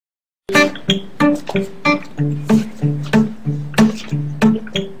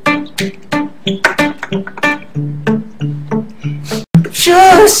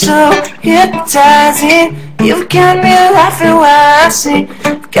You're so hypnotizing. You've got me laughing while I sing.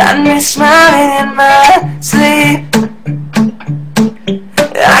 You've got me smiling in my sleep.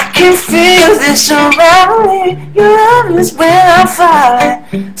 I can feel this around me. Your love is when I'm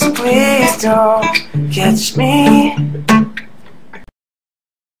falling. So please don't catch me.